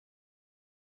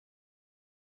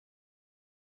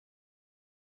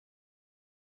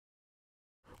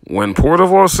When Port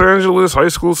of Los Angeles high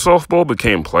school softball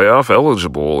became playoff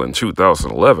eligible in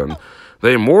 2011,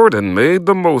 they more than made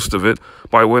the most of it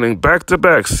by winning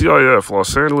back-to-back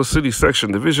CIF-Los Angeles City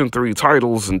Section Division III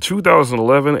titles in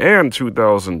 2011 and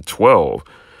 2012.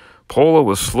 Pola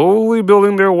was slowly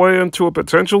building their way into a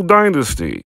potential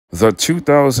dynasty. The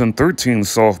 2013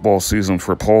 softball season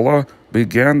for Pola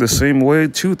began the same way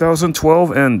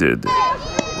 2012 ended,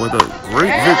 with a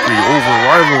great victory over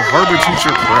rival Harbor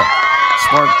Teacher Prep,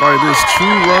 sparked by this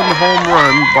two-run home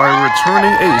run by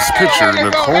returning ace pitcher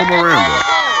Nicole Miranda,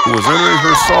 who was entering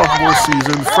her sophomore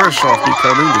season fresh off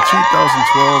becoming the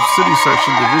 2012 City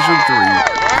Section Division III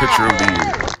Pitcher of the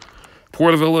Year.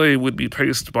 Port of LA would be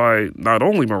paced by not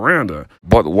only Miranda,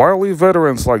 but wily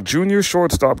veterans like junior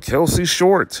shortstop Kelsey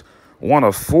Short, one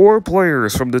of 4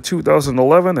 players from the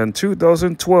 2011 and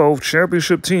 2012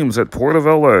 championship teams at Port of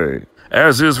LA,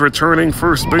 as is returning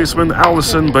first baseman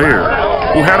Allison Baer,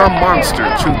 who had a monster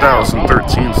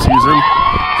 2013 season,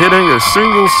 hitting a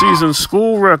single-season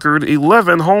school record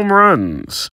 11 home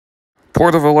runs.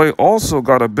 Port of LA also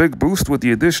got a big boost with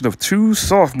the addition of 2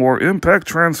 sophomore impact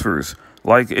transfers,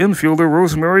 like infielder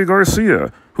Rosemary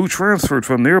Garcia, who transferred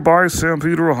from nearby San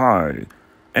Pedro High,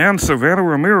 and Savannah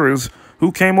Ramirez,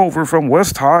 who came over from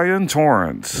West High in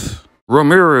Torrance.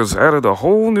 Ramirez added a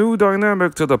whole new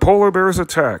dynamic to the Polar Bears'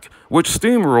 attack, which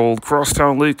steamrolled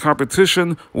crosstown league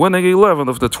competition, winning 11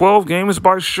 of the 12 games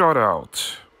by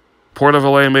shutout. Port of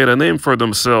LA made a name for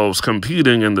themselves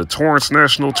competing in the Torrance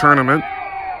National Tournament,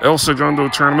 El Segundo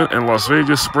Tournament, and Las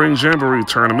Vegas Spring Jamboree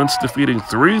tournaments, defeating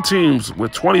 3 teams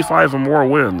with 25 or more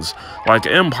wins, like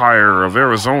Empire of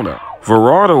Arizona,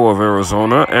 Verado of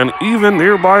Arizona, and even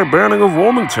nearby Banning of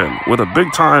Wilmington, with a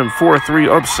big-time 4-3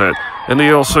 upset in the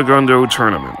El Segundo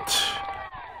Tournament.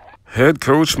 Head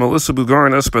coach Melissa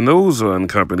Bugarn Espinoza and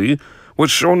company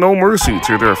would show no mercy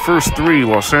to their first 3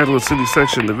 Los Angeles City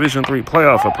Section Division III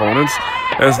playoff opponents,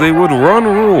 as they would run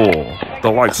rule the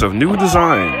likes of New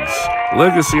Designs,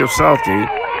 Legacy of Southgate,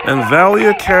 and Valley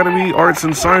Academy Arts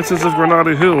and Sciences of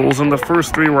Granada Hills in the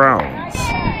first 3 rounds.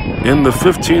 In the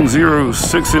 15-0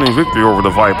 6-inning victory over the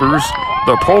Vipers,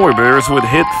 the Polar Bears would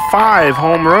hit 5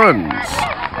 home runs,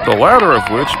 the latter of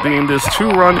which being this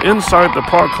 2-run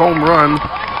inside-the-park home run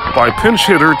by pinch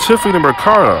hitter Tiffany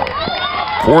Mercado.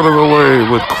 Port of LA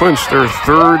would clinch their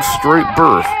 3rd straight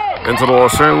berth into the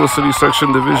Los Angeles City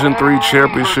Section Division III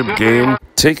championship game,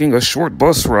 taking a short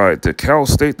bus ride to Cal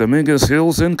State Dominguez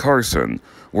Hills in Carson,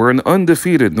 where an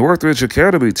undefeated Northridge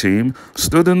Academy team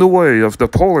stood in the way of the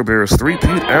Polar Bears'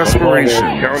 three-peat aspirations.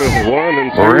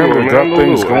 Miranda got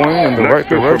things going in the right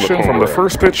direction from the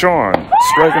first pitch on,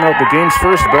 striking out the game's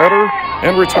first batter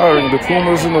and retiring the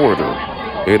Pumas in order.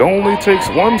 It only takes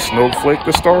one snowflake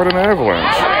to start an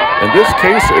avalanche. In this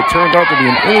case, it turned out to be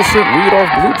an innocent leadoff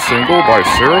bloop single by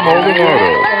Sarah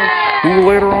Maldonado, who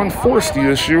later on forced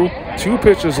the issue 2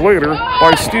 pitches later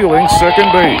by stealing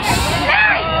second base.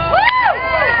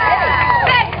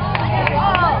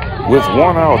 With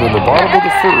 1 out in the bottom of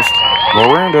the first,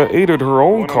 Miranda aided her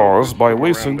own cause by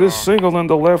lacing this single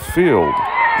into left field,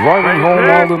 driving home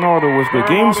Maldonado with the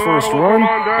game's first run,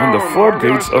 and the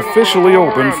floodgates officially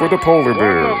opened for the Polar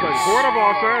Bears.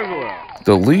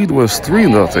 The lead was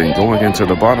 3-0 going into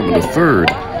the bottom of the 3rd,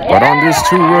 but on this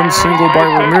 2-run single by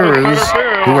Ramirez,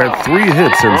 who had 3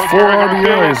 hits and 4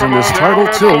 RBIs in this title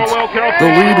tilt, the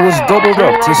lead was doubled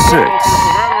up to 6.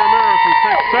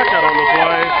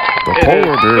 The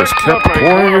Polar Bears kept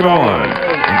pouring it on,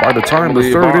 and by the time the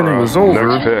 3rd inning was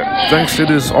over, thanks to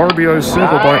this RBI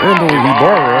single by Emily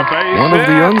Ibarra, one of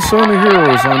the unsung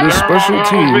heroes on this special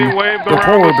team, the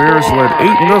Polar Bears led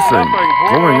 8-0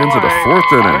 going into the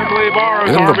 4th inning.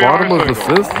 In the bottom of the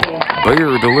 5th,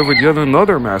 Bayer delivered yet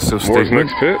another massive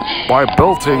statement by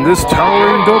belting this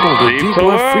towering double to deep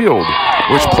left field,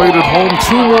 which played it home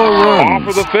 2 more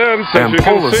runs, and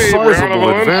Pola's sizable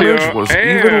advantage was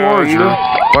even larger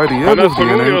by the end of the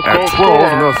inning at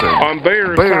 12-0.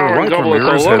 Bayer, like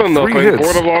Ramirez, had 3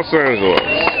 hits.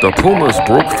 The Pumas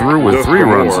broke through with 3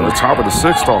 runs in the top of the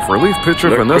 6th off relief pitcher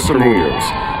Vanessa Munoz,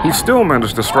 who still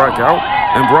managed to strike out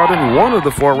and brought in 1 of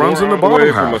the 4 runs in the bottom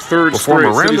half before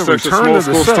Miranda returned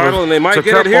to the 7th to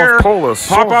cap off Pola's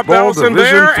softball Division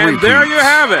III. And there you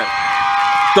have it.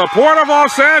 The Port of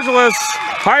Los Angeles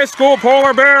High School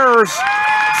Polar Bears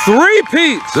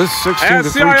 3-peat this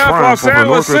 16-3 triumph over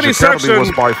Northridge Academy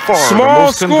was by far the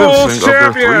most convincing of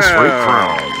their 3 straight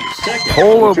crowns.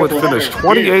 Pola would finish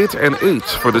 28-8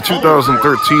 for the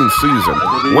 2013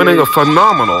 season, winning a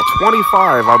phenomenal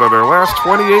 25 out of their last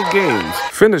 28 games,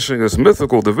 finishing as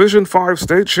mythical Division V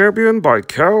state champion by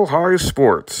Cal High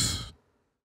Sports.